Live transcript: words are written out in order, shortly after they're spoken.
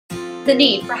The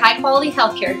need for high-quality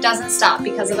healthcare doesn't stop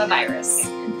because of a virus.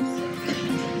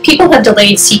 People have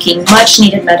delayed seeking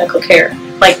much-needed medical care,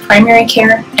 like primary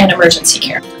care and emergency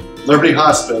care. Liberty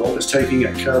Hospital is taking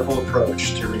a careful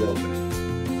approach to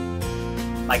reopening.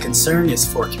 My concern is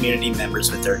for community members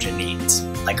with urgent needs,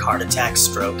 like heart attack,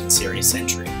 stroke, and serious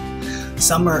injury.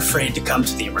 Some are afraid to come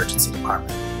to the emergency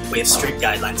department. We have strict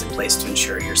guidelines in place to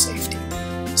ensure your safety,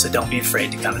 so don't be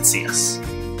afraid to come and see us.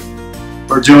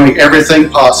 We're doing everything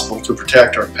possible to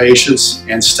protect our patients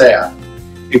and staff,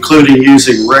 including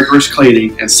using rigorous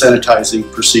cleaning and sanitizing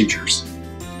procedures.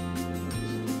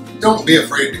 Don't be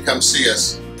afraid to come see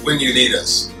us when you need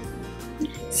us.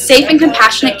 Safe and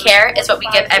compassionate care is what we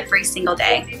give every single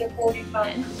day.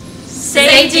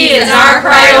 Safety is our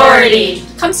priority.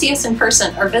 Come see us in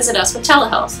person or visit us with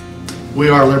Telehealth. We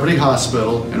are Liberty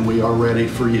Hospital, and we are ready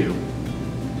for you.